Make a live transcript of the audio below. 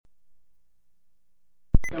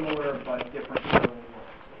similar but different parallel worlds.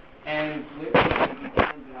 And later on, he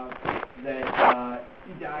finds out that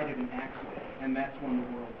he died in an accident, and that's when the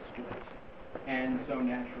world split. And so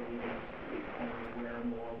naturally, he's aware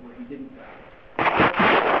more where he didn't die.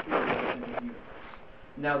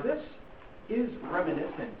 Now, this is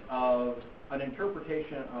reminiscent of an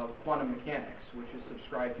interpretation of quantum mechanics, which is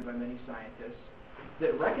subscribed to by many scientists,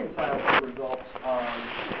 that reconciles the results of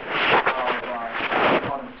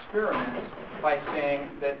quantum experiments by saying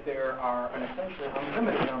that there are an essentially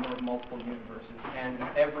unlimited number of multiple universes, and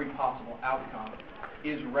every possible outcome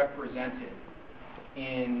is represented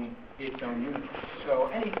in its own universe. So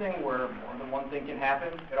anything where more than one thing can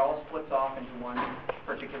happen, it all splits off into one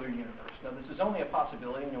particular universe. Now, this is only a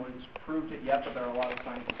possibility. No one's proved it yet, but there are a lot of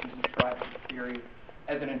scientists who subscribe to the theory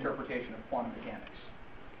as an interpretation of quantum mechanics.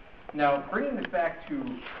 Now, bringing this back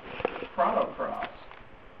to Chrono Cross,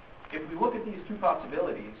 if we look at these two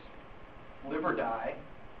possibilities, live or die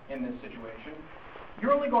in this situation,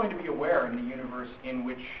 you're only going to be aware in the universe in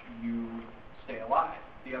which you stay alive.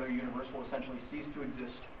 The other universe will essentially cease to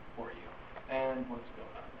exist for you. And what's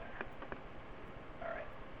going on there? All right.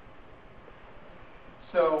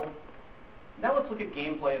 So now let's look at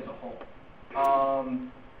gameplay as a whole.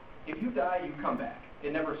 If you die, you come back.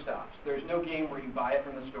 It never stops. There's no game where you buy it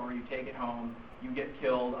from the store, you take it home, you get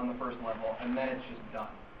killed on the first level, and then it's just done.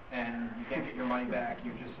 And you can't get your money back.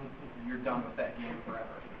 You're done with that game forever.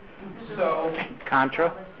 So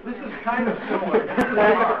Contra. This is kind of similar.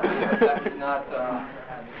 That's not.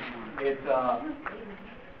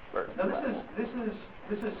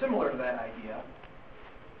 This is similar to that idea.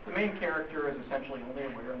 The main character is essentially only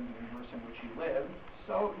aware in the universe in which he lives.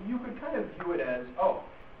 So you could kind of view it as, oh,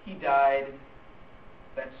 he died.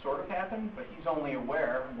 That sort of happened, but he's only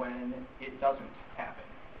aware when it doesn't happen.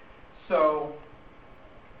 So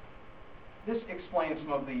this explains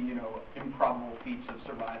some of the, improbable feats of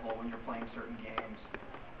survival when you're playing certain games.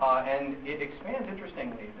 And it expands,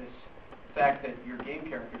 interestingly, this fact that your game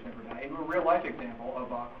characters never die into a real-life example of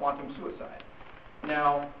quantum suicide.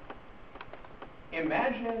 Now,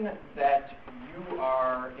 imagine that you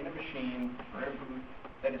are in a machine or in a booth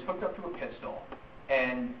that is hooked up to a pistol,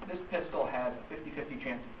 and this pistol has a 50-50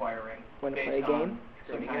 chance of firing based on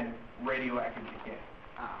some kind of radioactive decay.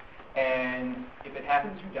 And if it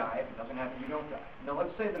happens, you die. If it doesn't happen, you don't die. Now,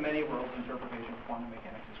 let's say the many worlds interpretation of quantum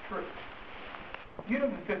mechanics is true. You'd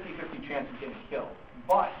have a 50-50 chance of getting killed,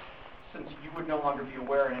 but since you would no longer be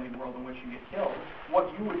aware in any world in which you get killed, what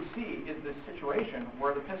you would see is this situation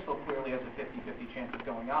where the pistol clearly has a 50-50 chance of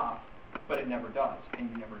going off, but it never does, and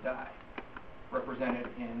you never die. Represented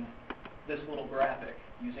in this little graphic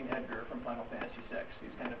using Edgar from Final Fantasy VI.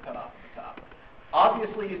 He's kind of cut off at the top.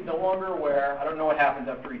 Obviously, he's no longer aware. I don't know what happens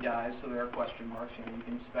after he dies, so there are question marks. You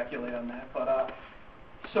can speculate on that. But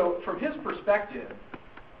so from his perspective,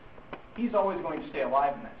 he's always going to stay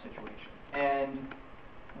alive in that situation. And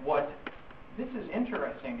this is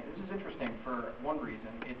interesting for one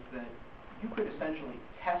reason. It's that you could essentially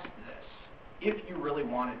test this if you really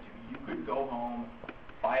wanted to. You could go home,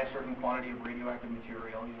 buy a certain quantity of radioactive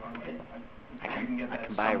material. You can get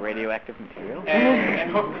that. Buy radioactive material?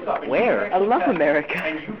 And hook this up. Where? I love America.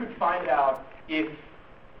 And you could find out if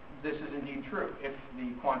this is indeed true, if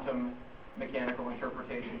the quantum mechanical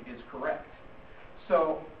interpretation is correct.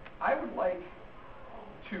 So I would like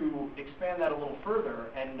to expand that a little further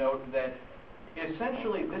and note that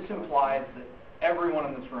essentially this implies that everyone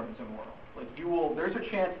in this room is immortal. Like there's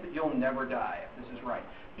a chance that you'll never die if this is right.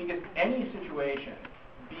 Because any situation,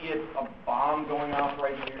 be it a bomb going off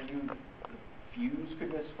right near you, the fuse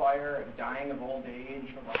could misfire, dying of old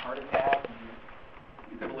age, of a heart attack,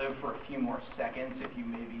 you could live for a few more seconds if you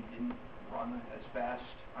maybe didn't run as fast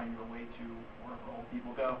on your way to wherever old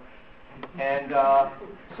people go. And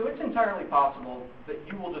so it's entirely possible that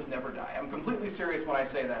you will just never die. I'm completely serious when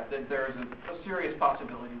I say that there's a serious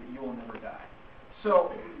possibility that you will never die.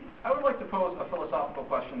 So I would like to pose a philosophical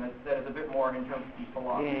question that is a bit more in terms of the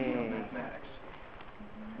philosophy of mathematics.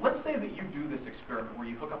 Let's say that you do this experiment where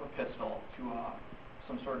you hook up a pistol to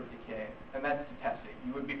some sort of decay, and that's to test it.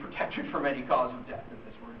 You would be protected from any cause of death if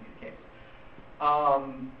this were to be the case.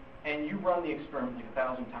 And you run the experiment like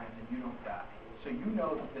 1,000 times and you don't die. So you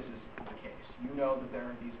know that this is the case. You know that there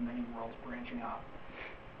are these many worlds branching off.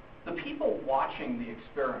 The people watching the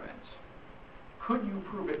experiment, could you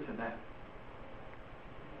prove it to them?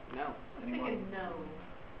 No. Anyone? No.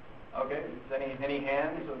 Okay. Any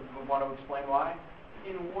hands who want to explain why?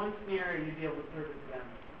 In one scenario, you'd be able to prove it to them.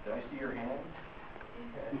 Did I see your hand?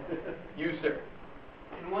 You, sir.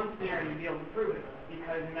 In one scenario, you'd be able to prove it,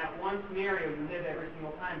 because in that one scenario, you live every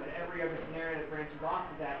single time, but every other scenario that branches off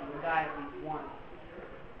of that, you will die at least once.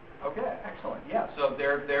 Okay, excellent. Yes. so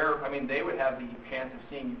I mean, they would have the chance of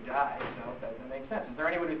seeing you die, so that makes sense. Is there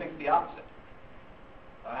anyone who thinks the opposite?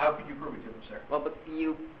 How could you prove it to them, sir? Well, but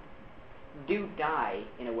you do die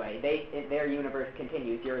in a way. Their universe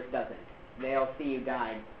continues, yours doesn't. They'll see you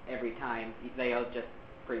die every time. They'll just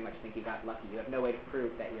pretty much think you got lucky. You have no way to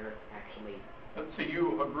prove that you're actually... So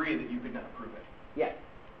you agree that you could not prove it? Yes.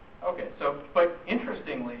 Okay, but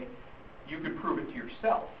interestingly, you could prove it to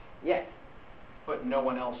yourself. Yes. But no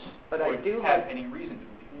one else would have any reason to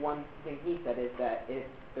believe you. One thing he said is that if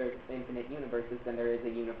there's infinite universes, then there is a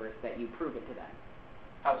universe that you prove it to them.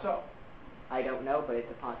 How so? I don't know, but it's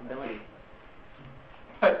a possibility.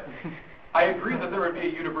 But I agree that there would be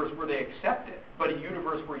a universe where they accept it, but a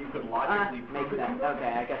universe where you could logically prove it to them?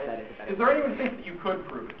 Okay, I guess that is a better Is there anyone who thinks that you could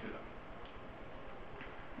prove it to them?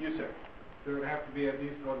 You, sir. There would have to be at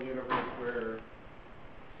least one universe where,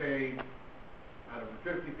 say, out of a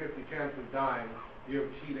 50-50 chance of dying, you have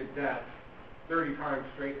cheated death 30 times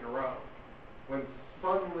straight in a row. When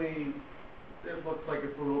suddenly it looks like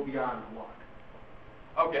it's a little beyond luck.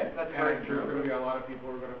 Okay, that's very And true. there's going to be a lot of people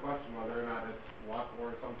who are going to question whether or not it's luck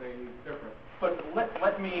or something different. But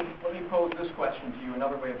let me pose this question to you,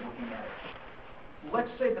 another way of looking at it. Let's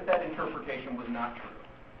say that interpretation was not true,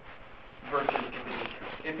 versus if it is true.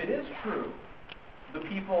 If it is true, the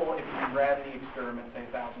people, if you ran the experiment, say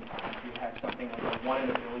 1,000 times, you'd have something like a 1 in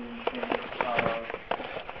a billion chance of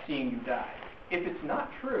seeing you die. If it's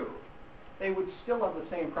not true, they would still have the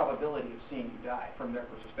same probability of seeing you die from their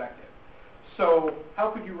perspective. So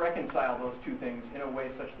how could you reconcile those two things in a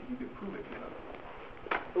way such that you could prove it to them?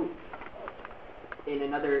 Ooh. In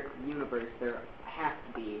another universe, there has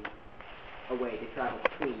to be a way to travel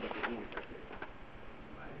between different universes.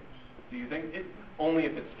 Do you think only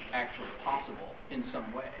if it's actually possible in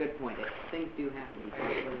some way? Good point. Things do have to be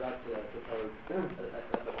possible. What about to pose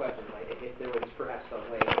a question, like if there was perhaps some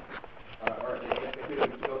way, or if we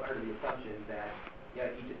would go under the assumption that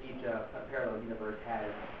each parallel universe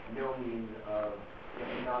has no means of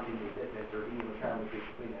acknowledging the existence or being able to travel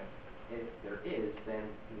between them. If there is, then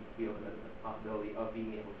we open the possibility of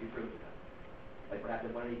being able to prove it to them. Like perhaps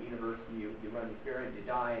in one of the universe, you run the experiment, you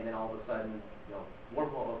die, and then all of a sudden,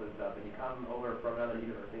 wormhole opens up, and you come over from another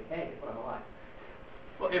universe and think, hey, I'm alive.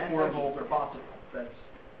 Well, if wormholes are possible,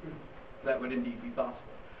 that would indeed be possible.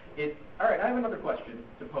 All right, I have another question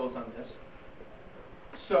to pose on this.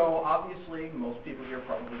 So obviously, most people here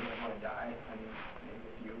probably don't want to die. I mean, maybe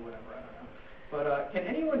a few, whatever, I don't know. But can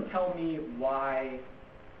anyone tell me why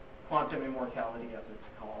quantum immortality, as it's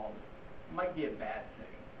called, might be a bad thing?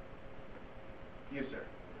 You, sir.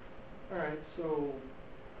 All right, so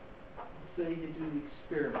say you do the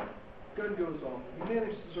experiment. Gun goes off. You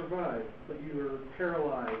manage to survive, but you are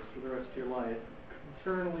paralyzed for the rest of your life,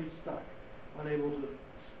 eternally stuck, unable to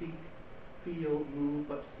speak, feel, move,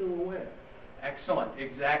 but still aware. Excellent.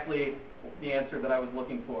 Exactly the answer that I was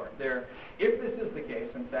looking for. If this is the case,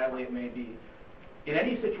 and sadly it may be, in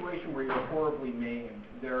any situation where you're horribly maimed,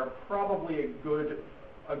 there are probably a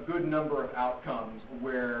good number of outcomes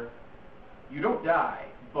where you don't die,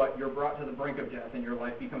 but you're brought to the brink of death and your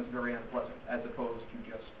life becomes very unpleasant, as opposed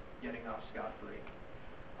to just getting off scot-free.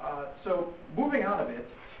 So moving out of it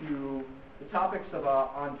to the topics of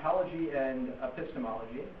ontology and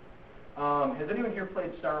epistemology, has anyone here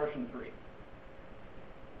played Star Ocean 3?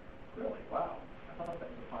 Really? Wow. I thought that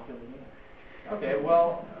was a popular game. Okay,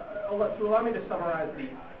 well, allow me to summarize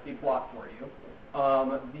the plot for you.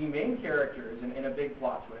 The main characters, in a big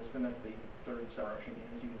plot twist, and that's the third Star Ocean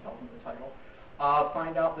game, as you can tell from the title,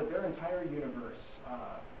 find out that their entire universe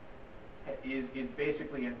is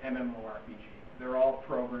basically an MMORPG. They're all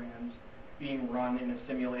programs being run in a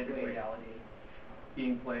simulated reality,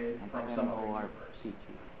 being played from some other universe.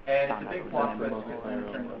 And it's a big plot twist because then it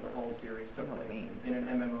turns out the whole series took place in an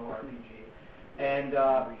MMORPG. And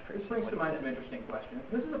this brings to mind some interesting questions.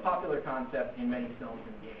 This is a popular concept in many films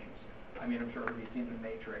and games. I mean, I'm sure everybody's seen The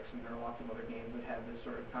Matrix, and there are lots of other games that have this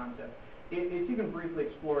sort of concept. It's even briefly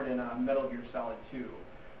explored in Metal Gear Solid 2,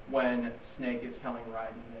 when Snake is telling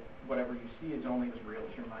Raiden that whatever you see is only as real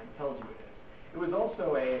as your mind tells you it is. It was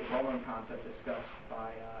also a well-known concept discussed by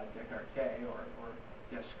Descartes, or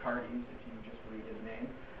Descartes, if you just read his name,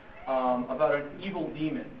 about an evil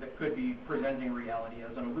demon that could be presenting reality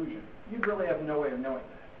as an illusion. You'd really have no way of knowing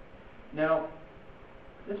that. Now,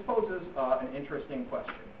 this poses an interesting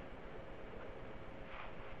question.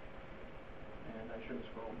 And I should have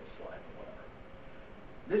scrolled this slide, but whatever.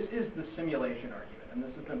 This is the simulation argument, and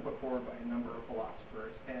this has been put forward by a number of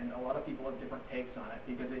philosophers, and a lot of people have different takes on it,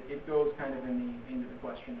 because it goes kind of into the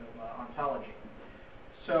question of ontology.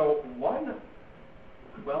 So one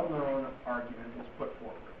well-known argument is put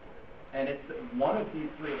forward, and it's that one of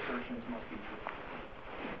these three assertions must be true.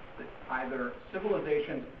 that either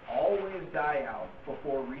civilizations always die out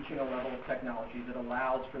before reaching a level of technology that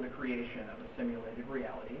allows for the creation of a simulated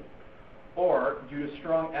reality, or due to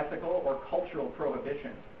strong ethical or cultural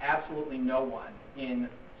prohibitions, absolutely no one in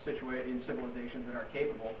civilizations that are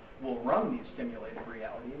capable will run these simulated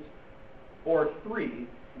realities, or 3,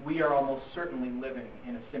 we are almost certainly living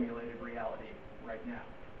in a simulated reality right now.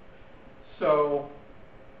 So,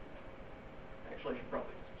 actually I should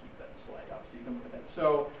probably just keep that slide up so you can look at that.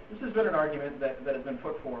 So, this has been an argument that has been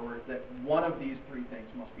put forward that one of these 3 things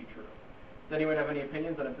must be true. Does anyone have any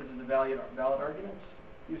opinions on if this is a valid argument?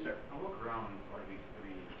 You, sir. I'll look around at these 3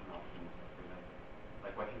 options presented.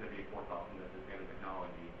 Like, why should there be a 4th option that this kind of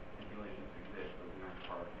technology and simulations exist, but they're not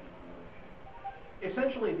part of any simulation?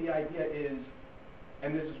 Essentially, the idea is,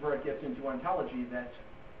 and this is where it gets into ontology, that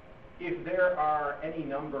if there are any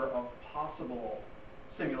number of possible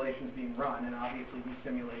simulations being run, and obviously these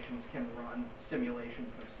simulations can run simulations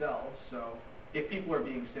themselves, so if people are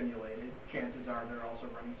being simulated, chances are they're also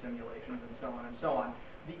running simulations and so on and so on.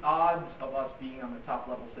 The odds of us being on the top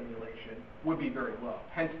level simulation would be very low,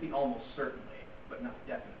 hence the almost certainly, but not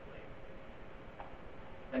definitely.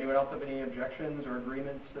 Anyone else have any objections or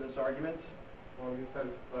agreements to this argument? Well, you said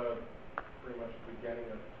pretty much the beginning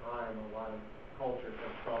of time, a lot of cultures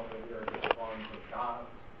have felt that we are just forms of gods,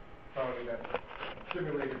 telling that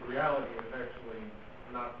simulated reality is actually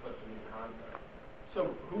not such a new concept.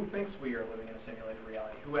 So who thinks we are living in a simulated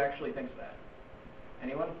reality? Who actually thinks that?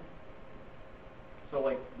 Anyone? So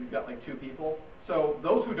like, we've got like 2 people. So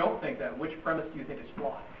those who don't think that, which premise do you think is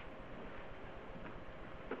flawed?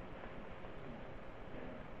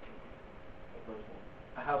 The first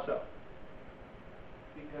one. How so?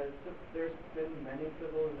 Because there's been many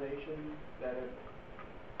civilizations that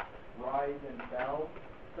have rise and fell.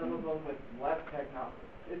 Some of them with less technology.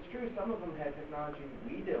 It's true, some of them had technology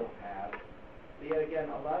we don't have. But yet again,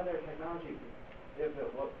 a lot of their technology, if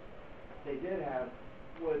it what they did have,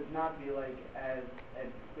 would not be like as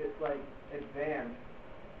advanced.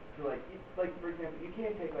 To like for example, you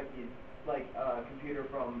can't take a computer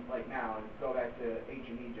from like now and go back to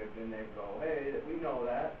ancient Egypt and they go, hey, we know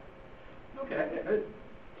that. Okay, it's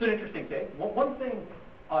an interesting take. One thing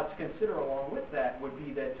to consider along with that would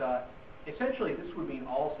be that essentially this would mean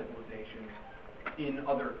all civilizations in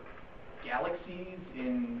other galaxies,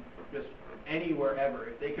 in just anywhere ever,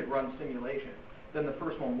 if they could run simulations, then the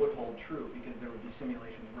first one would hold true because there would be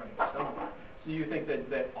simulations running somewhere. So you think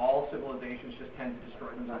that all civilizations just tend to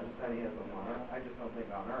destroy themselves? Not just any of them on Earth. I just don't think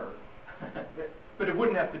on Earth. But it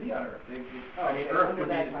wouldn't have to be on Earth. I mean, Earth would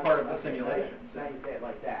be part of the simulation. Now you say it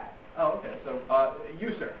like that. Oh, okay. So,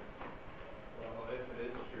 you, sir. Well, if it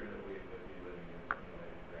is true that we would be living in a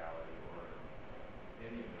simulated reality, or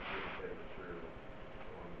any of the things that are true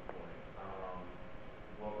on the point,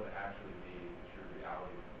 what would actually be the true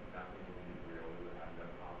reality? Nothing would be real. We would have no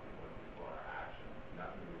consequences for our actions.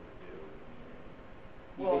 Nothing we would do would be real.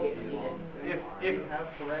 Well,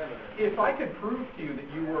 if I could prove to you that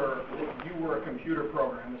you were a computer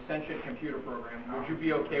program, a sentient computer program, would you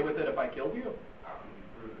be okay with it if I killed you? How can you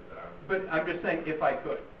prove it that I was? But I'm just saying, if I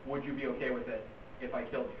could, would you be okay with it if I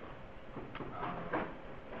killed you?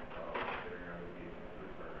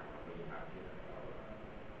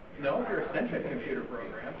 No, if you're a sentient computer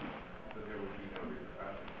program. But there would be no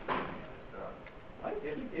repercussions.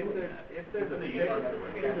 If there's a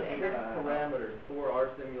fixed parameters for our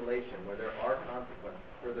simulation, where there are consequences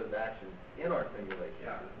for those actions in our simulation,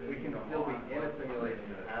 we can still be in a simulation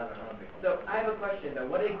that has consequences. So I have a question though.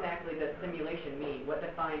 What exactly does simulation mean? What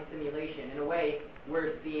defines simulation? In a way,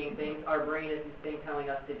 we're seeing things. Our brain is this thing telling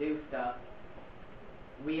us to do stuff.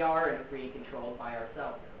 We are free and controlled by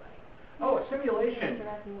ourselves in a way. Oh, a simulation.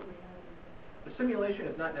 The simulation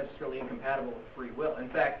is not necessarily incompatible with free will. In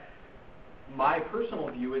fact, my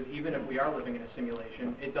personal view is even if we are living in a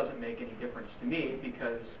simulation, it doesn't make any difference to me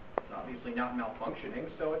because it's obviously not malfunctioning,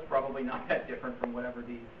 so it's probably not that different from whatever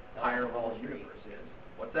the higher level universe is.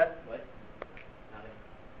 What's that? What? Nothing.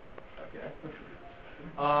 Okay.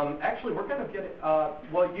 Actually, we're kind of getting,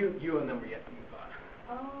 well, you and then we have to move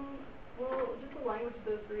on. Well, just the language of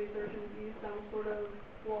those 3 assertions use sounds sort of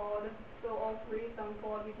flawed. So all 3 sound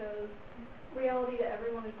flawed because reality to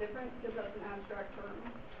everyone is different because that's an abstract term.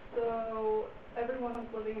 So everyone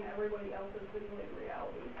is living in everybody else's simulated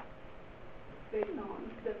reality based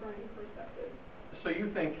on differing perspectives. So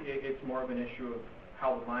you think it's more of an issue of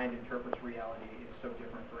how the mind interprets reality is so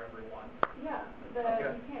different for everyone? Yeah, that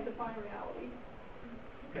you can't define reality.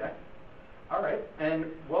 Okay. All right.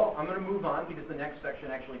 And, well, I'm going to move on because the next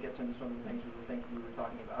section actually gets into some of the things we were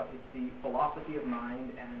talking about. It's the philosophy of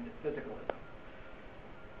mind and physicalism.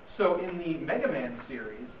 So in the Mega Man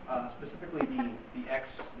series, specifically the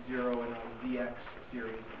X0 and the ZX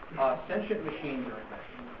series, sentient machines are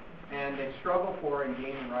invented, and they struggle for and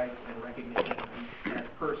gain rights and recognition as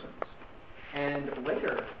persons. And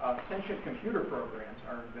later, sentient computer programs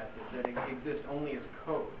are invented that exist only as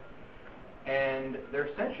code. And they're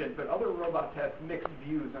sentient, but other robots have mixed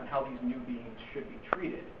views on how these new beings should be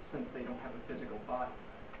treated, since they don't have a physical body.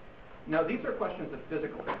 Now, these are questions of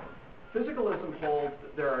physicalism. Physicalism holds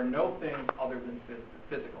that there are no things other than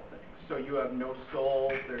physical things. So you have no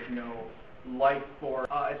soul, there's no life force.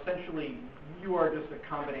 Essentially, you are just a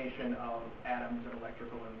combination of atoms and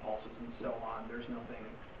electrical impulses and so on. There's nothing,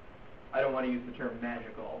 I don't want to use the term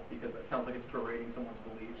magical, because it sounds like it's berating someone's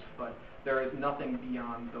beliefs, but there is nothing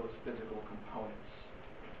beyond those physical components.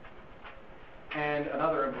 And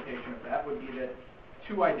another implication of that would be that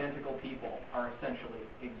two identical people are essentially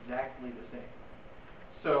exactly the same.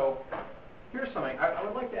 So here's something. I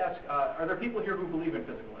would like to ask, are there people here who believe in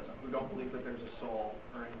physicalism, who don't believe that there's a soul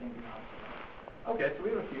or anything beyond soul? Okay, so we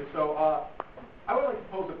have a few. So I would like to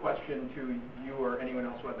pose a question to you or anyone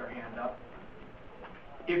else who has their hand up.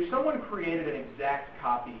 If someone created an exact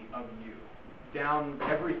copy of you, down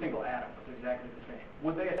every single atom was exactly the same,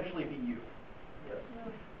 would they essentially be you? Yes.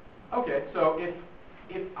 Okay, so if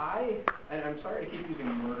I, and I'm sorry to keep using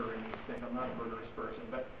murder in these things, I'm not a murderous person,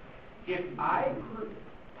 but if I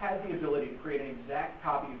had the ability to create an exact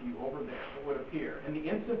copy of you over there that would appear, and the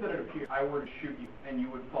instant that it appeared, I were to shoot you, and you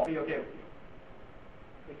would fall, be okay with you?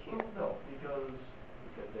 No, because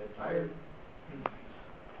I've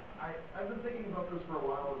been thinking about this for a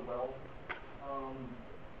while as well.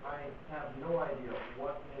 I have no idea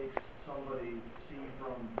what makes somebody see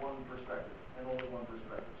from one perspective, and only one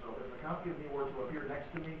perspective. So if a copy of me were to appear next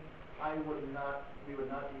to me, we would not be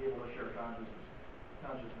able to share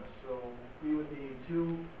consciousness. So we would be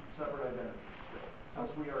two separate identities. Since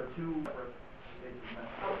we are two separate states of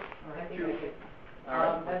matter.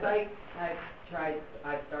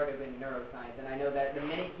 I started in neuroscience, and I know that the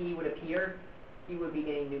minute he would appear, he would be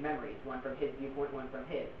getting new memories, one from his viewpoint, one from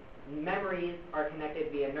his. Memories are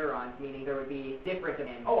connected via neurons, meaning there would be different in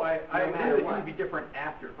him. Oh, I no agree matter that he what. would be different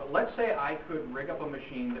after, but let's say I could rig up a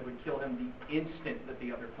machine that would kill him the instant that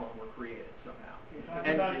the other clone were created somehow.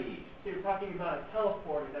 You're talking about a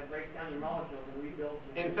teleporter that breaks down your molecules and rebuilds.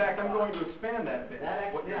 In fact, I'm going to expand that a bit.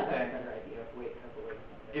 What you're saying. That's a better idea. Wait.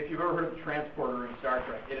 If you've ever heard of the transporter in Star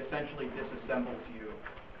Trek, it essentially disassembles you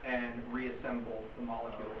and reassembles the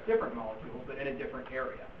molecules, different molecules, but in a different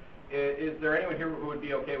area. Is there anyone here who would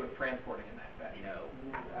be okay with transporting in that fashion? No.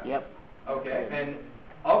 Yep. Okay, and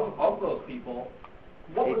of those people,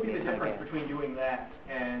 what would be the difference between doing that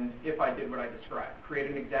and if I did what I described, create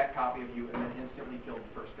an exact copy of you and then instantly kill the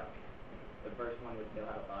first copy? The first one would still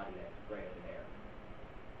have a body that's greater than air.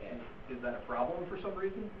 Yeah. Is that a problem for some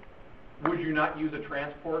reason? Would you not use a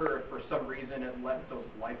transporter if for some reason it left a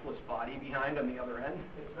lifeless body behind on the other end?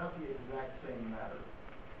 It's not the exact same matter.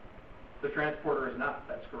 The transporter is not,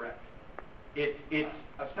 that's correct. It's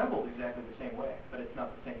assembled exactly the same way, but it's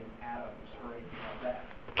not the same atoms or anything like that.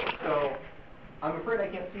 So I'm afraid I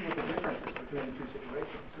can't see what the difference is between the two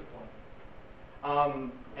situations.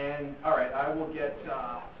 And all right, I will get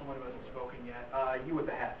someone who hasn't spoken yet. You with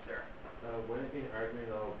the hat, sir. Wouldn't it be an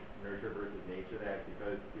argument of nurture versus nature that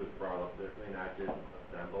because he was brought up differently, not just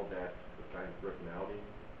assembled, that defines personality?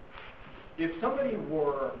 If somebody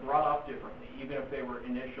were brought up differently, even if they were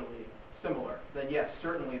initially similar, then yes,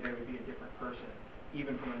 certainly they would be a different person,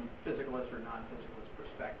 even from a physicalist or non-physicalist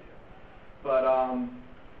perspective. But,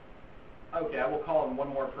 okay, I will call on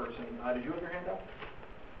one more person. Did you have your hand up?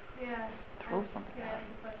 Yeah. Throw something Can I at ask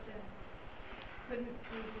a question? Couldn't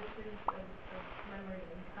the existence of memory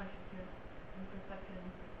and consciousness and perception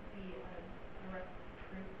be a direct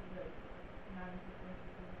proof of the non-existence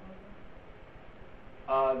of physicalism?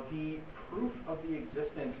 The proof of the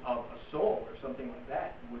existence of a soul or something like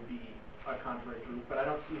that would be a contrary proof, but I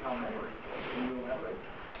don't see how memory is. Can you elaborate?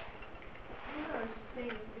 No, I was just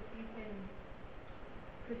saying if you can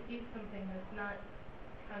perceive something that's not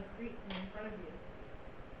concrete and in front of you,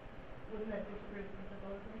 wouldn't that disprove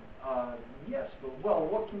physicalism? Yes, but well,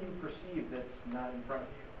 what can you perceive that's not in front of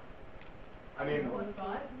you? I mean, A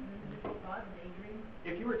thought, a daydream.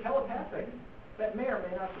 if you were telepathic, that may or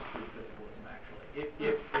may not disprove physicalism, actually. If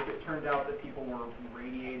it turned out that people were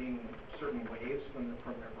radiating certain waves from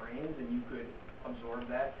their brains and you could absorb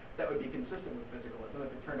that, that would be consistent with physicalism.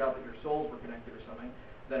 If it turned out that your souls were connected or something,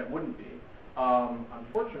 then it wouldn't be.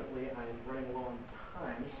 Unfortunately, I'm running low on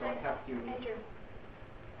time, so I have to... Andrew,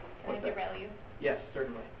 can I What's that? derail you? Yes,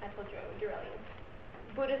 certainly. I told you I would derail you.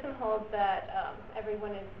 Buddhism holds that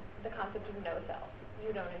everyone is the concept of no self.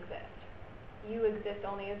 You don't exist. You exist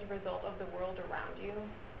only as a result of the world around you,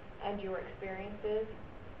 and your experiences,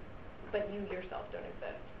 but you yourself don't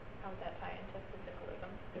exist. How would that tie into physicalism?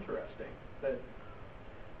 Interesting.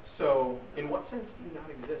 So, in what sense do you not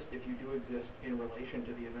exist if you do exist in relation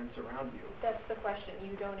to the events around you? That's the question.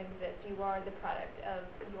 You don't exist. You are the product of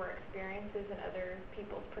your experiences and other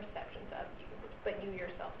people's perceptions of you, but you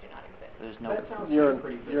yourself do not exist. There's no. That sounds You're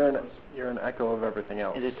pretty you're an echo of everything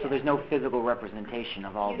else. So there's no physical representation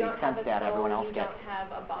of all You the don't have sense a data soul, everyone else you gets. don't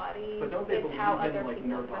have a body. But don't they It's believe how in other like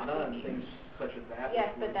people nirvana and perceive you. things such as that?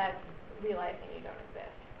 Yes, but that's realizing you don't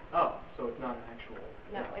exist. Oh, so it's not an actual...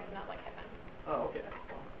 No, it's not like heaven. Oh, okay.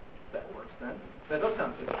 Well, that works then. That does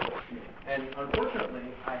sound physical to me. And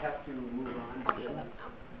unfortunately, I have to move on. I'll shut up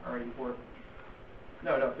now. Already for...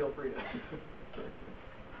 No, feel free to...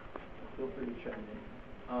 feel free to chime in.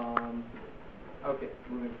 Okay,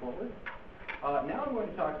 moving forward. Now I'm going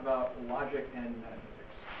to talk about logic and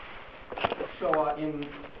metaphysics. So in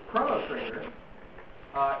Chrono Trigger,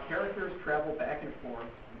 characters travel back and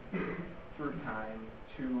forth through time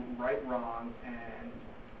to right wrongs and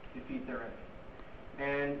defeat their enemy.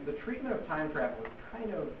 And the treatment of time travel is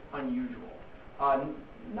kind of unusual.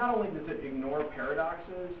 Not only does it ignore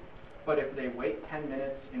paradoxes, but if they wait 10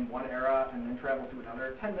 minutes in one era and then travel to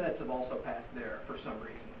another, 10 minutes have also passed there for some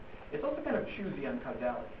reason. It's also kind of choosy on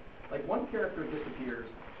causality. Like one character disappears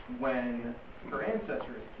when her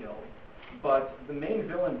ancestor is killed, but the main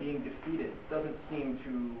villain being defeated doesn't seem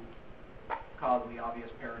to cause the obvious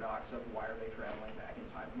paradox of why are they traveling back in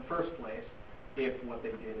time in the first place if what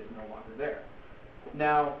they did is no longer there.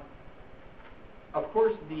 Now, of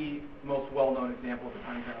course, the most well-known example of the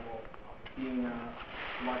time travel being a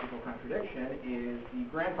logical contradiction is the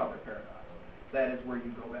grandfather paradox. That is where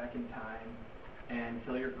you go back in time and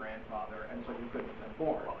kill your grandfather, and so you couldn't have been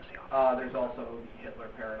born. There's also the Hitler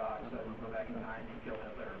paradox, that you go back in time and kill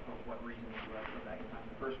Hitler, for what reason did you have to go back in time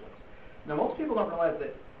in the first place? Now, most people don't realize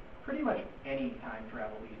that pretty much any time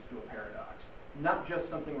travel leads to a paradox, not just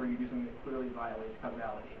something where you do something that clearly violates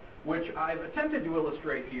causality, which I've attempted to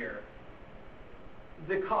illustrate here.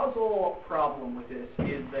 The causal problem with this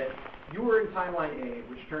is that you were in timeline A,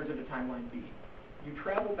 which turns into timeline B. You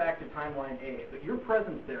travel back to timeline A, but your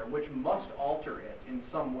presence there, which must alter it in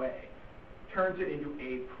some way, turns it into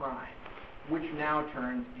A prime, which now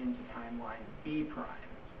turns into timeline B prime.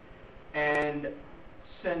 And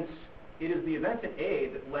since it is the event at A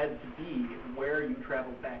that led to B where you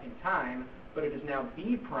traveled back in time, but it is now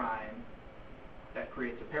B prime, that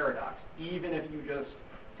creates a paradox, even if you just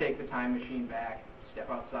take the time machine back, step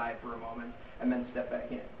outside for a moment, and then step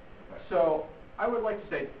back in. So I would like to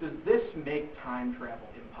say, does this make time travel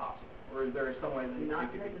impossible? Or is there some way that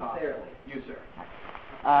it could be possible? You, sir.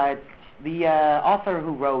 The author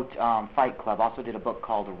who wrote Fight Club also did a book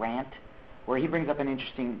called Rant, where he brings up an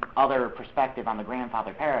interesting other perspective on the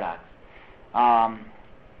grandfather paradox.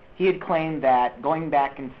 He had claimed that going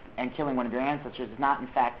back and killing one of your ancestors does not, in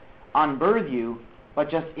fact, unbirth you, but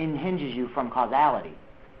just unhinges you from causality.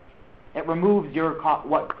 It removes your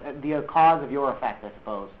the cause of your effect, I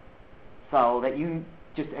suppose, so that you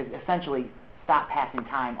just essentially stop passing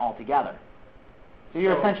time altogether. So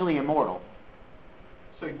you're essentially immortal.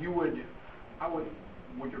 So you would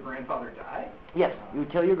your grandfather die? Yes, you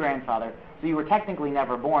would kill your grandfather. So you were technically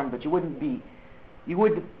never born, but you would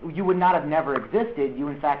not have never existed. You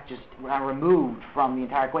in fact just are removed from the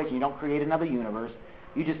entire equation. You don't create another universe.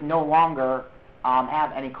 You just no longer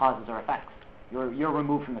have any causes or effects. You're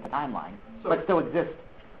removed from the timeline, but still exist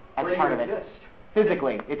as part of it.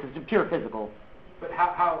 Physically, it's pure physical. But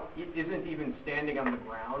how isn't even standing on the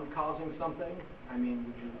ground causing something? I mean,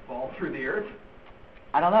 would you fall through the earth?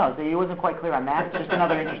 I don't know. So he wasn't quite clear on that. It's just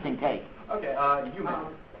another interesting take. Okay, you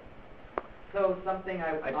So something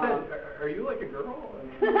I said, are you like a girl? I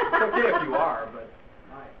mean, it's okay if you are, but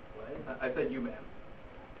I said you, ma'am.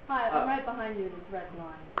 Hi, I'm right behind you in this red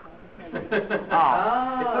line. So It's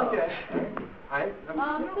okay. There's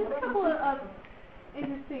a couple of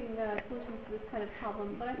interesting solutions to this kind of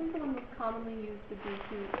problem, but I think the one most commonly used would be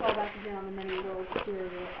to fall back again on the many worlds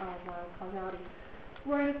theory of causality,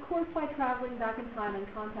 wherein, of course, by traveling back in time and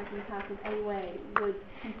contacting the past in any way would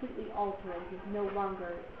completely alter it. It's no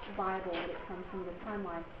longer viable when it comes from the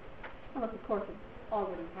timeline, unless, of course, it's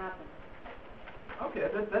already happened. Okay,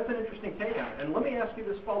 that's an interesting take on it. And let me ask you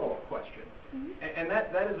this follow-up question. Mm-hmm. And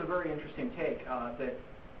that is a very interesting take, that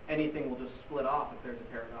anything will just split off if there's a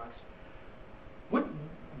paradox.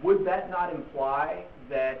 Would that not imply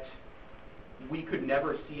that we could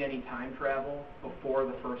never see any time travel before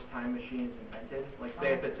the first time machine is invented? Like,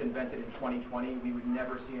 say if it's invented in 2020, we would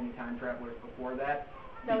never see any time travelers before that?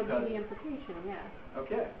 That would be the implication, yes.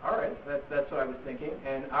 Okay, all right. That's what I was thinking.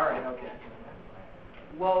 And all right, okay.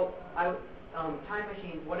 Well, time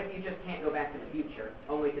machines, what if you just can't go back to the future,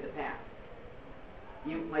 only to the past?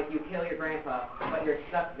 You kill your grandpa, but you're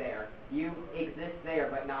stuck there. You exist there,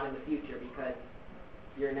 but not in the future because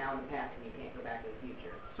you're now in the past and you can't go back to the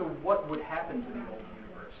future. So what would happen to the old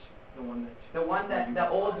universe? The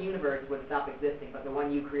old universe would stop existing, but the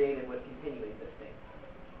one you created would continue existing.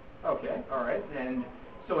 Okay, all right. And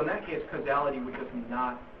so in that case, causality would just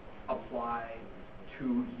not apply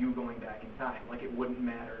to you going back in time. Like it wouldn't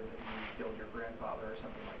matter that you killed your grandfather or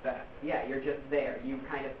something like that. Yeah, you're just there. You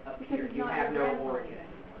kind of appear. You have no origin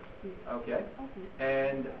anymore. Okay.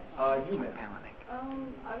 And you, Miss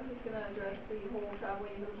I was just going to address the whole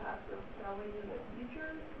traveling into the past versus traveling into the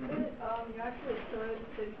future bit. You actually could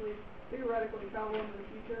potentially theoretically travel into the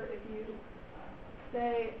future if you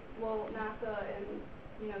say, well, NASA and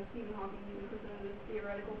Stephen Hawking even presented this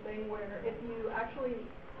theoretical thing where if you actually,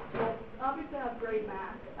 objects that have great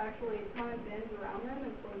mass actually kind of bends around them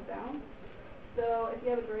and slows down. So if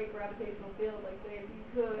you have a great gravitational field, like say if you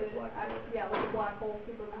could, like a black hole,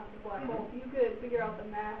 supermassive black hole, if you could figure out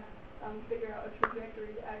the mass, figure out a trajectory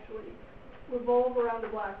to actually revolve around the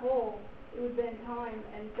black hole, it would bend time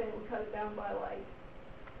and say it would cut it down by like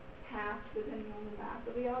half depending on the mass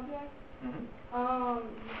of the object.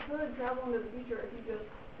 You could travel into the future if you just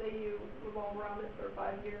say you revolve around it for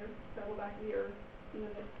 5 years, travel back a year, in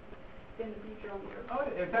the future on the Earth. Oh,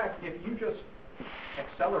 in fact, if you just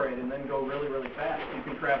accelerate and then go really, really fast, you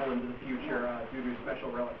can travel into the future due to special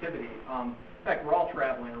relativity. In fact, we're all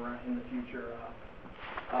traveling around in the future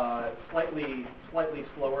slightly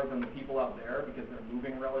slower than the people out there because they're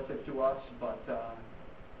moving relative to us, but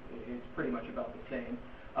it's pretty much about the same.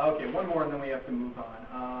 Okay, one more and then we have to move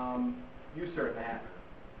on. You, sir, Matt.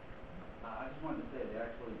 I just wanted to say they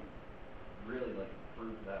actually really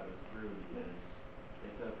proved that was true because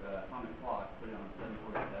they took an atomic clock, put it on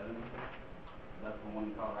 747, left the one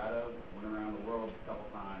in Colorado, went around the world a couple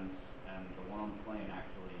times, and the one on the plane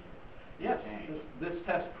actually changed. This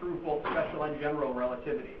test proved both special and general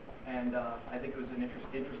relativity, and I think it was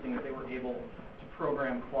interesting that they were able to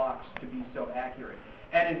program clocks to be so accurate.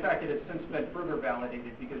 And in fact, it has since been further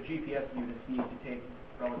validated because GPS units need to take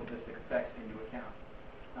relativistic effects into account.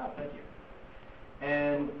 Oh, thank you.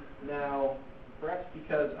 And now, perhaps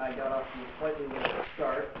because I got off to a slightly later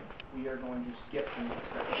start, we are going to skip the next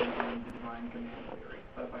section on the divine command theory.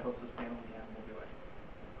 But if I host this panel again, we'll do it.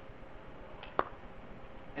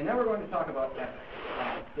 And now we're going to talk about ethics,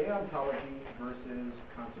 deontology versus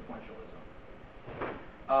consequentialism.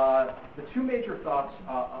 The two major thoughts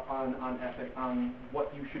on ethics, on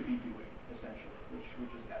what you should be doing, essentially,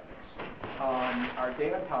 which is ethics, are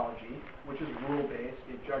deontology, which is rule-based.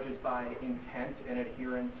 It judges by intent and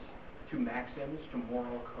adherence to maxims, to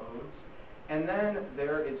moral codes. And then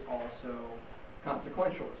there is also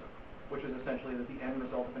consequentialism, which is essentially that the end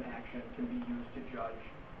result of an action can be used to judge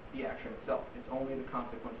the action itself. It's only the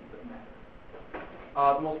consequences that matter.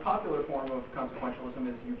 The most popular form of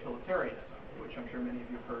consequentialism is utilitarianism, which I'm sure many of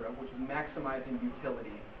you have heard of, which is maximizing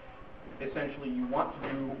utility. Essentially, you want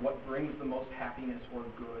to do what brings the most happiness or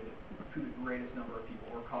good to the greatest number of people,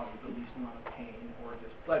 or causes the least amount of pain or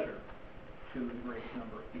displeasure to the greatest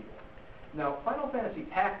number of people. Now, Final Fantasy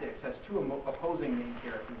Tactics has two opposing main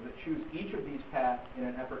characters that choose each of these paths in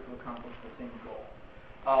an effort to accomplish the same goal.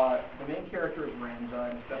 The main character is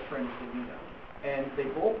Ramza, and his best friend is Delita, and they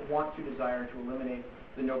both want to desire to eliminate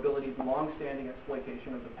the nobility's long-standing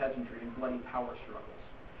exploitation of the peasantry and bloody power struggles.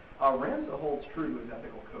 Ramza holds true to his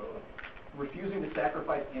ethical code, refusing to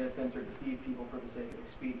sacrifice innocents or deceive people for the sake of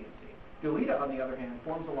expediency. Delita, on the other hand,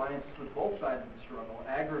 forms alliances with both sides of the struggle,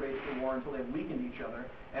 aggravates the war until they've weakened each other,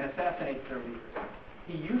 and assassinates their leaders.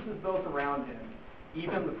 He uses those around him,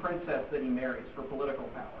 even the princess that he marries, for political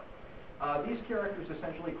power. These characters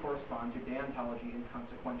essentially correspond to deontology and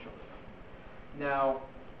consequentialism. Now,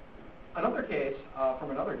 another case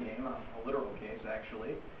from another game, a literal case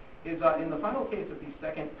actually, is in the final case of the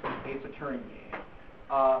second Ace Attorney game.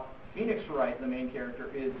 Phoenix Wright, the main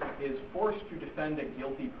character, is forced to defend a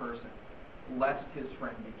guilty person, lest his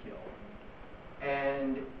friend be killed.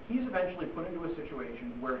 And he's eventually put into a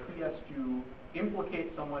situation where he has to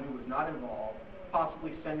implicate someone who was not involved,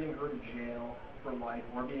 possibly sending her to jail for life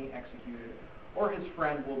or being executed, or his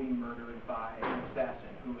friend will be murdered by an assassin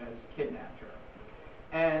who has kidnapped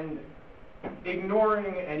her. And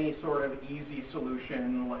ignoring any sort of easy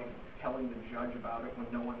solution like telling the judge about it when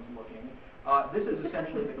no one's looking, this is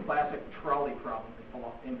essentially the classic trolley problem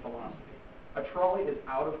in philosophy. A trolley is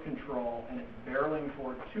out of control and it's barreling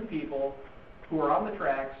toward two people who are on the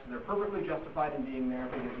tracks. They're perfectly justified in being there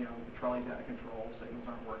because, the trolley's out of control, signals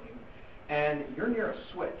aren't working. And you're near a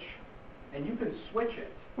switch, and you can switch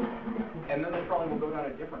it And then the trolley will go down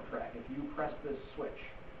a different track if you press this switch,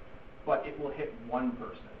 but it will hit one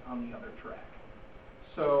person on the other track.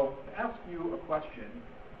 So, to ask you a question,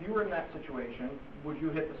 if you were in that situation, would you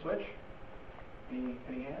hit the switch? Any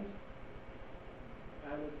hands? I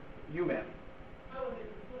would, You, ma'am. I would hit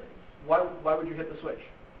the switch. Why would you hit the switch?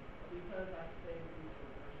 Because I saved you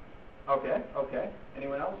for Okay, okay.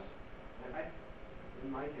 Anyone else?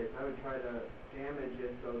 In my case, I would try to damage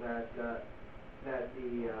it so that the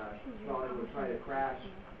trolley would try to crash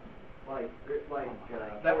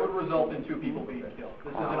That would result in 2 people being killed.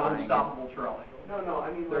 This is an unstoppable trolley. No,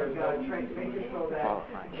 I mean There's no make it so that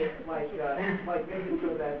it's make it so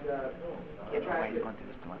that the track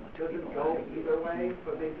doesn't go either way,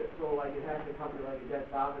 but make it so it has to come to a dead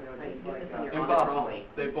stop and everything Impossible.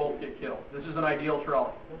 They both get killed. This is an ideal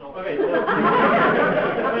trolley. Okay, so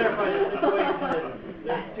clarify the situation.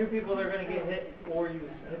 There's 2 people that are going to get hit, or you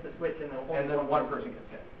hit the switch and then one person gets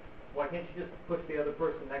hit. Why can't you just push the other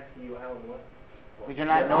person next to you out of the way? Because you're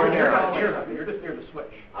not You're near not near them. You're just near the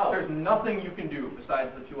switch. Oh. There's nothing you can do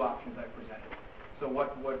besides the 2 options I presented. So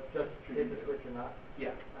what Just should hit you the do? switch or not?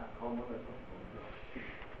 Yeah. Call them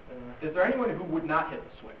Is there anyone who would not hit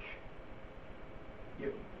the switch?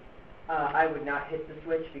 You. I would not hit the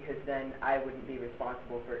switch because then I wouldn't be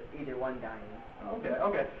responsible for either one dying.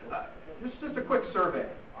 Okay. Just a quick survey.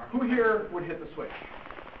 Who here would hit the switch?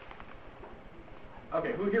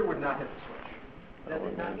 Okay, who here would not hit the switch? Does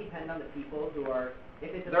it not depend on the people who are...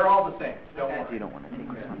 They're all the same. Don't Okay. worry. You don't want to take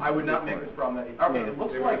I would not make this problem that easy. Okay, it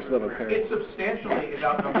looks like Little parents. it substantially is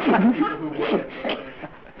outnumbered the people who would hit the switch.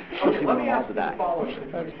 Okay, let me ask you the following.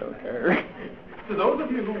 I just don't care. To those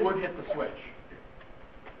of you who would hit the switch,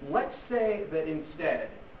 let's say that instead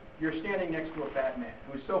you're standing next to a fat man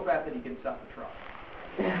who's so fat that he can stop the truck.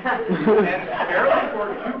 And barely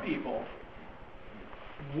for 2 people,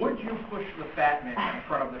 would you push the fat man in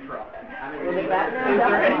front of the truck? Is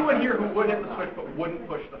there anyone here who would hit the switch but wouldn't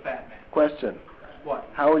push the fat man? Question. What?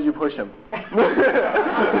 How would you push him? You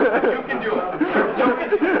can do it.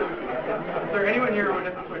 Is there anyone here who would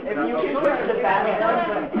hit the switch? If you can push the fat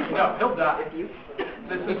man... No, he'll die.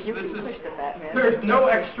 There's no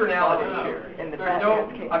externalities here. There's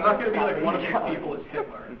no, I'm not going to be like one of these people is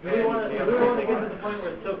Hitler. Do we want to get to the point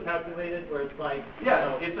where it's so calculated, where it's like...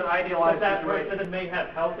 Yeah, it's an idealized that situation. person may have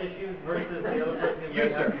health issues versus the other person who may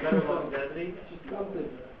have better longevity?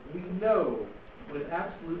 We know with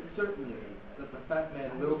absolute certainty that the fat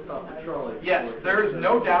man will stop the trolley. Yes, there is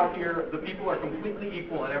no doubt here. The people are completely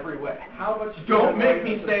equal in every way. How much? Don't make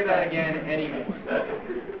me say that again anymore.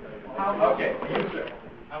 Okay, you sir.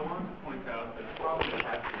 I wanted to point out that the problem with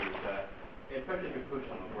that is that, especially if you push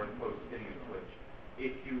someone or opposed to hitting a switch,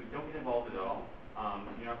 if you don't get involved at all,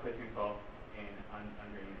 you're not placing yourself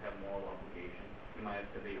under any kind of moral obligation. You might have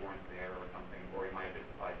said that you weren't there or something, or you might have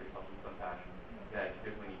justified yourself in some fashion that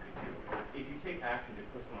there's something you could do. If you take action to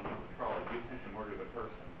push someone off the trolley, you essentially murdered a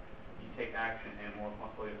person. You take action and more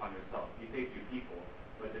responsibility upon yourself. You save 2 people,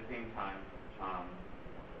 but at the same time,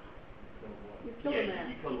 you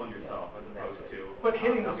killed one yourself as opposed to... But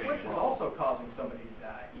hitting the switch is also causing somebody to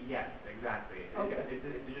die. Yes, exactly. Okay.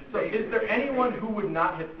 So is there anyone who would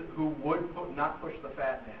not not push the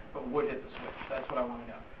fat man, but would hit the switch? That's what I want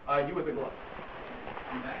to know. You with the glove.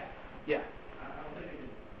 Yeah.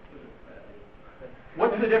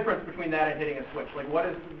 What's the difference between that and hitting a switch? Like, what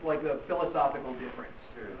is the philosophical difference?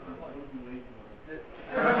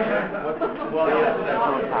 Well, yes,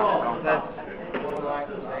 that's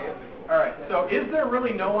all right. So, is there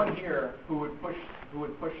really no one here who would push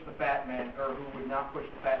the fat man, or who would not push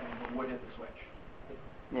the fat man, but would hit the switch?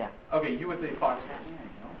 Yeah. Okay, you with the fox.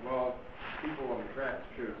 Well, people on the track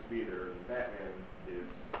chose speeder, and Batman is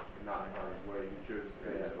not in harm's way. He chose to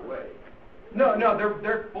stay out of the way. No,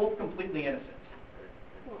 they're both completely innocent.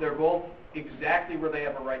 They're both exactly where they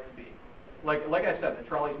have a right to be. Like I said, the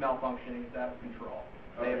trolley's malfunctioning. It's out of control.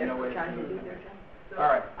 They have no way to do it. All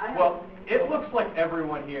right. Well, it looks like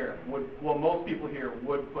everyone here most people here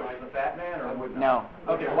would push the fat man, or would not?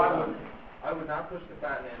 No. Okay, why wouldn't? I would not push the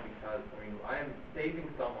fat man because, I am saving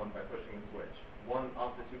someone by pushing the switch. One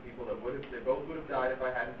of the 2 people they both would have died if I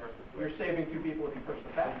hadn't pushed the switch. You're saving 2 people if you push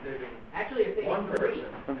the fat man. Actually, if they One person.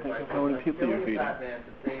 How many people you're killing the feeding? fat man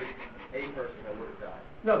to save a person that would have died.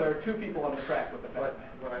 No, there are 2 people on the track with the fat But man.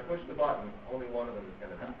 when I push the button, only one of them is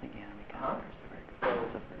going to die. Huh? So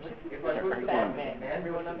if I push the button and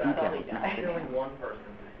everyone on the trolley dies, killing one person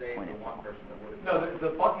to save the one person that would have died. No,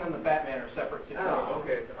 the button and the fat man are separate situations. Oh,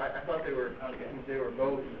 okay. So I thought they were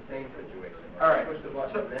both in the same situation. All right. Push the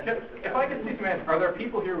button So, and then push the if fat I could see some answers, are there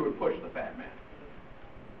people here who would push the fat man?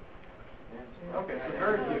 Okay, so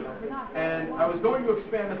very few. And I was going to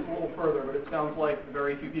expand this a little further, but it sounds like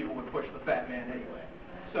very few people would push the fat man anyway.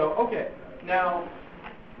 So, okay, now,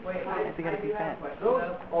 Wait, I think I'd be fat.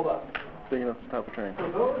 hold on. Big enough to stop a train. For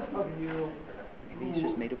those of you Maybe he's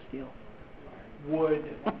just made of steel. would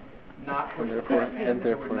not push And the therefore- fat man, and who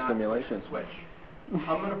therefore would not simulation. push the switch,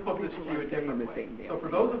 I'm going to put this to you a different way. So for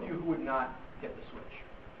those of you who would not hit the switch,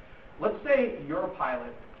 let's say you're a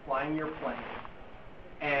pilot flying your plane,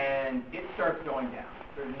 and it starts going down.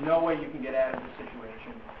 There's no way you can get out of this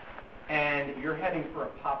situation, and you're heading for a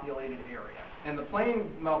populated area. And the plane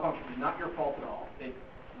malfunction is not your fault at all. It's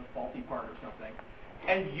a faulty part or something.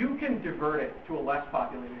 And you can divert it to a less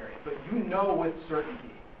populated area, but you know with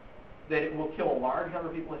certainty that it will kill a large number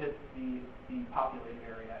of people that hit the populated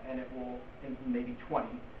area, and it will, in maybe 20.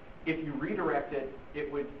 If you redirect it,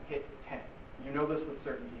 it would hit 10. You know this with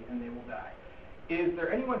certainty, and they will die. Is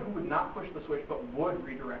there anyone who would not push the switch but would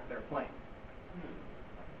redirect their plane?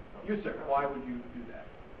 You, sir. Why would you do that?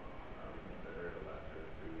 Consider it a lesser of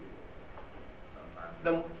two evils. Sometimes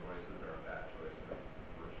Then- good choices are a bad choice and a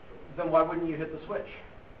worse choice. Then why wouldn't you hit the switch?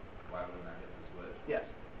 Why wouldn't I hit the switch? Yes.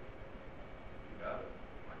 You got it.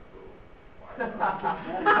 Like, cool.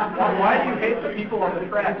 Why do you hate the people on the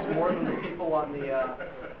tracks more than the people on the,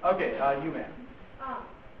 okay, you ma'am.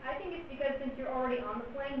 I think it's because since you're already on the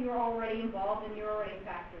plane, you're already involved and you're already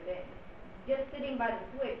factored in. Just sitting by the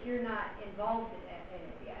switch, you're not involved in it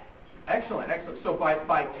yet. Excellent, excellent. So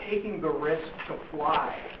by taking the risk to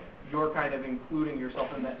fly, you're kind of including yourself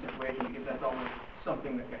in that situation because that's always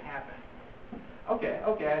something that could happen. Okay,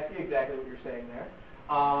 I see exactly what you're saying there.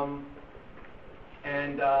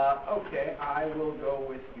 Okay, I will go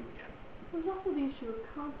with you again. There's also the issue of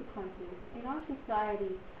consequences. In our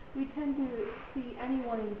society, we tend to see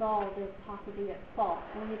anyone involved as possibly at fault.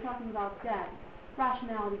 And when you're talking about death,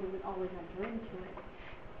 rationality doesn't always enter into it.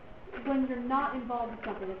 When you're not involved in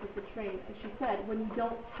something, if it's a train, as she said, when you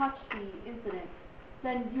don't touch the incident,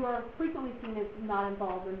 then you are frequently seen as not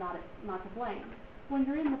involved or not to blame. When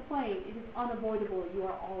you're in the plane, it is unavoidable that you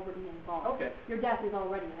are already involved. Okay. Your death is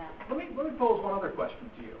already happening. Let me pose one other question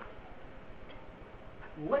to you.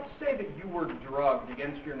 Let's say that you were drugged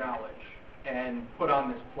against your knowledge and put on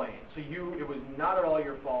this plane. So it was not at all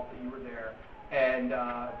your fault that you were there, and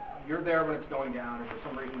you're there when it's going down, and for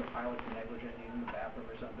some reason the pilot's negligent, he's in the bathroom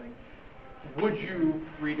or something. Would you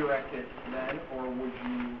redirect it then, or would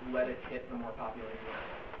you let it hit the more populated area?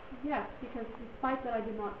 Yes, because despite that I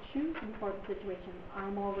did not choose to be part of the situation,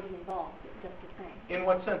 I'm already involved, just the same. In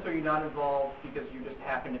what sense are you not involved because you just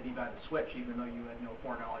happened to be by the switch, even though you had no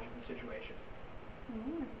foreknowledge of the situation?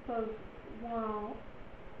 I suppose, well,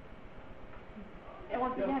 and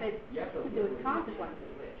once again, it's to do with consequences.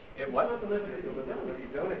 It what? So then you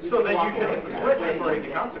should hit the switch for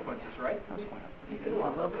the consequences, right? I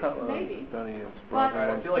love how Maybe. Donnie is But-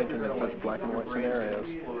 broadening I feel like thinking you're in gonna such black and white scenarios.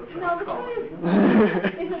 No, the point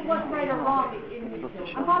isn't what's right or wrong.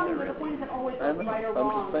 I'm positive that the point isn't always I what's know, right or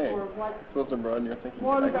I'm wrong, just saying. or what Supposed to run, you're thinking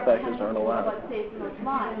morally X factors reprehensible aren't or allowed. what saves the most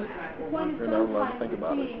lives. The point is You're not allowed to sometimes think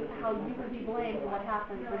about it. seeing how you will be blamed for what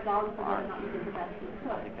happens, regardless of whether or not you did the best you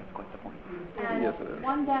could. That's quite the point. And Yes, it is.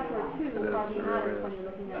 one death or two It is, probably it matters really when is.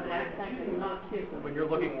 you're looking at life sentence or two. When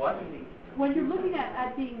you're looking what? When you're looking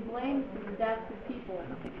at being blamed for the deaths of people,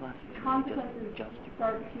 consequences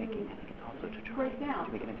start to break down.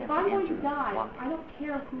 If I'm going to die, I don't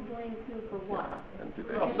care who blames who for what. And do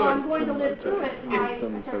they Well, If so I'm going to live through it, I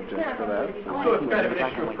some start to subjects care for if I'm that? going to be So blamed. it's kind of an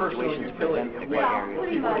issue of personal utility. Yeah,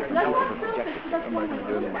 pretty much. That's not selfish, but that's I'm one not way gonna to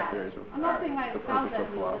do it look in my at theories it. of I'm not saying I the espouse purpose that of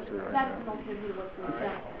view, philosophy but right that's now. the most way to look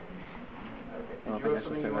at it. I don't think I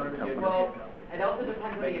should say that in company. Well, it also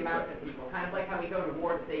depends on the amount of people. Kind of like how we go to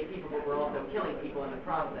war to save people, but we're also killing people in the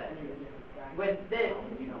process. With this,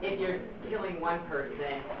 if you're killing one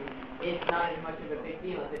person, it's not as much of a big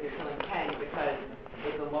deal as if you're killing 10 because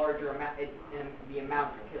it's a larger amount. It's in the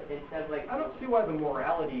amount instead of like. I don't see why the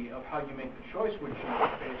morality of how you make the choice would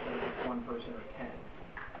change based on if it's one person or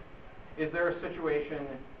 10. Is there a situation,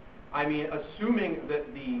 I mean, assuming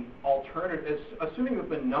that the assuming that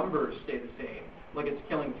the numbers stay the same, like it's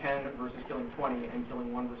killing 10 versus killing 20 and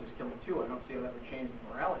killing 1 versus killing 2, I don't see how that would change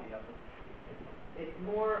the morality of it. It's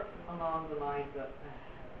more along the lines of.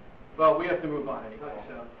 Well, we have to move on anyway,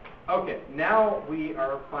 so. Okay, now we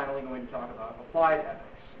are finally going to talk about applied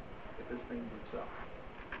ethics, if this thing boots up.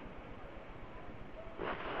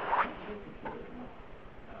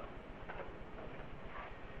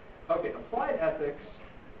 Okay, applied ethics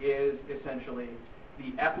is essentially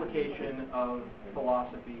the application of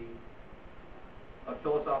philosophy, of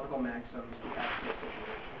philosophical maxims to actual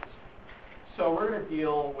situations. So we're going to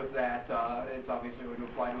deal with that. It's obviously going to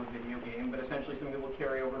apply to a video game, but essentially something that will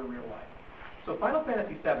carry over to real life. So Final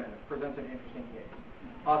Fantasy VII presents an interesting case.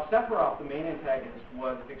 Sephiroth, the main antagonist,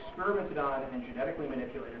 was experimented on and genetically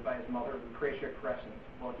manipulated by his mother, Lucretia Crescent,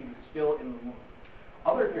 while he was still in the womb.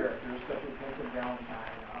 Other characters, such as Vincent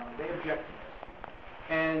Valentine, they object to this.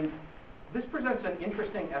 And this presents an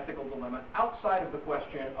interesting ethical dilemma outside of the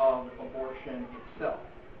question of abortion itself.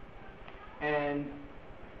 And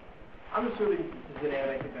I'm assuming this is an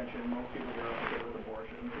anime convention. Most people here are okay with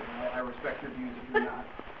abortion. I respect your views if you're not.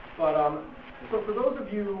 But so for those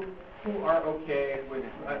of you who are okay with,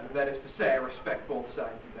 that is to say, I respect both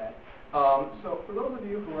sides of that. So for those of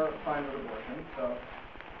you who are fine with abortion, so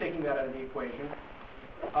taking that out of the equation,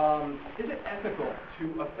 is it ethical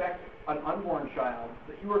to affect an unborn child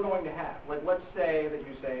that you are going to have? Like, let's say that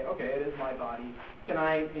you say, okay, it is my body. Can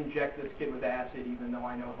I inject this kid with acid even though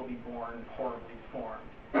I know he'll be born horribly deformed?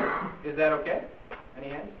 Is that okay? Any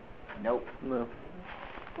hands? Nope. No.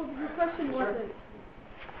 Well, the question wasn't.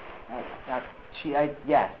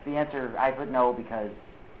 Yes, the answer, I put no because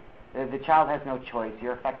the child has no choice.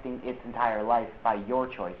 You're affecting its entire life by your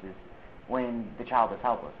choices when the child is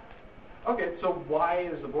helpless. Okay, so why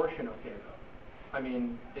is abortion okay, though? I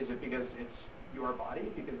mean, is it because it's your body?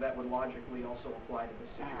 Because that would logically also apply to this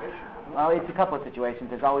situation. Well, it's a couple of situations.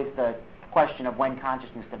 There's always the question of when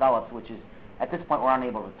consciousness develops, which is, at this point, we're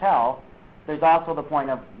unable to tell. There's also the point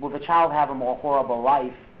of, will the child have a more horrible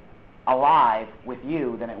life alive with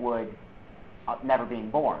you than it would never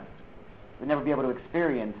being born? It would never be able to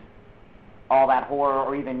experience all that horror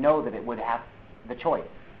or even know that it would have the choice.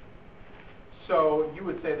 So you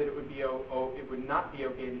would say that it would be it would not be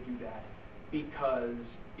okay to do that because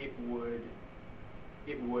it would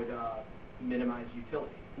minimize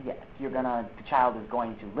utility. Yes, if the child is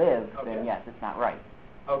going to live, Okay. then yes, it's not right.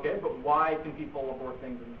 Okay, but why can people abort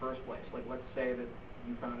things in the first place? Like, let's say that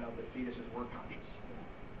you found out that fetuses were conscious.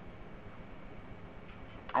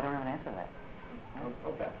 I don't have an answer to that.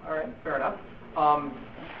 Okay, all right, fair enough.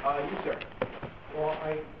 You, sir. Well,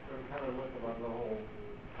 I kind of looked about the whole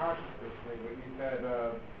consciousness thing, but you said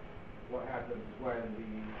what happens when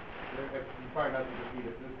if you find out that the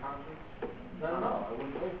fetus is conscious? No, I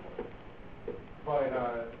wouldn't go for it. But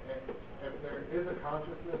if there is a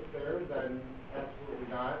consciousness there, then absolutely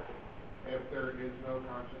not. If there is no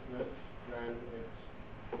consciousness, then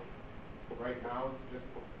it's right now it's just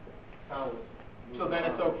cells. So then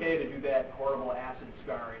it's okay to do that horrible acid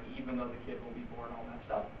scarring, even though the kid will be born, all that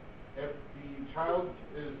stuff? If the child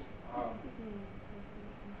is,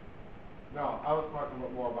 no, I was talking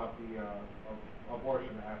more about the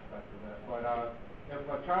abortion aspect of that. But if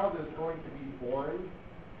a child is going to be born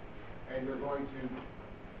and you're going to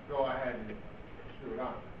go ahead and screw it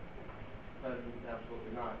up, then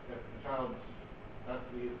absolutely not. If the child has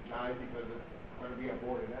to be died because it's going to be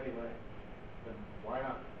aborted anyway, then why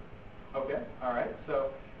not? Okay, all right.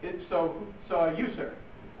 So you, sir.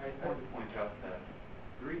 I just wanted to point out that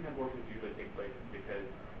the reason abortions usually take place is because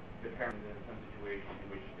the parent is in some situation in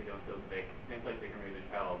which they don't feel safe. Same place they can raise a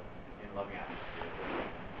child in a loving atmosphere,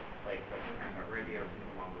 like the parents are ready or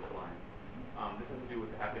something along those lines. This has to do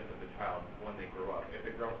with the happiness of the child when they grow up. If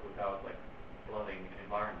they grow up without a loving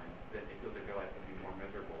environment, then it feels like their life would be more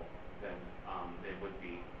miserable than they would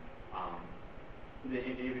be. It'd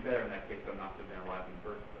be better in that case for them not to have been alive in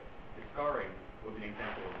the first place. The scarring would be an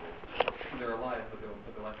example of this. They're alive, but their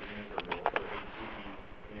life is miserable, so it would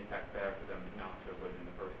be, in fact, better for them not to have lived in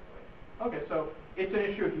the first place. Okay, so it's an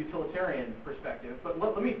issue of utilitarian perspective, but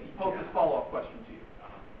let me pose this follow-up question to you.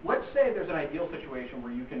 Let's say there's an ideal situation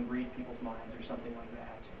where you can read people's minds or something like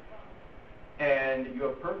that, and you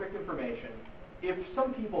have perfect information. If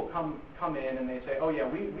some people come in and they say, oh yeah,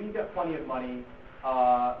 we've got plenty of money,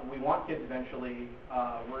 we want kids eventually,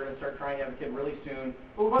 we're going to start trying to have a kid really soon,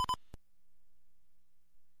 but we've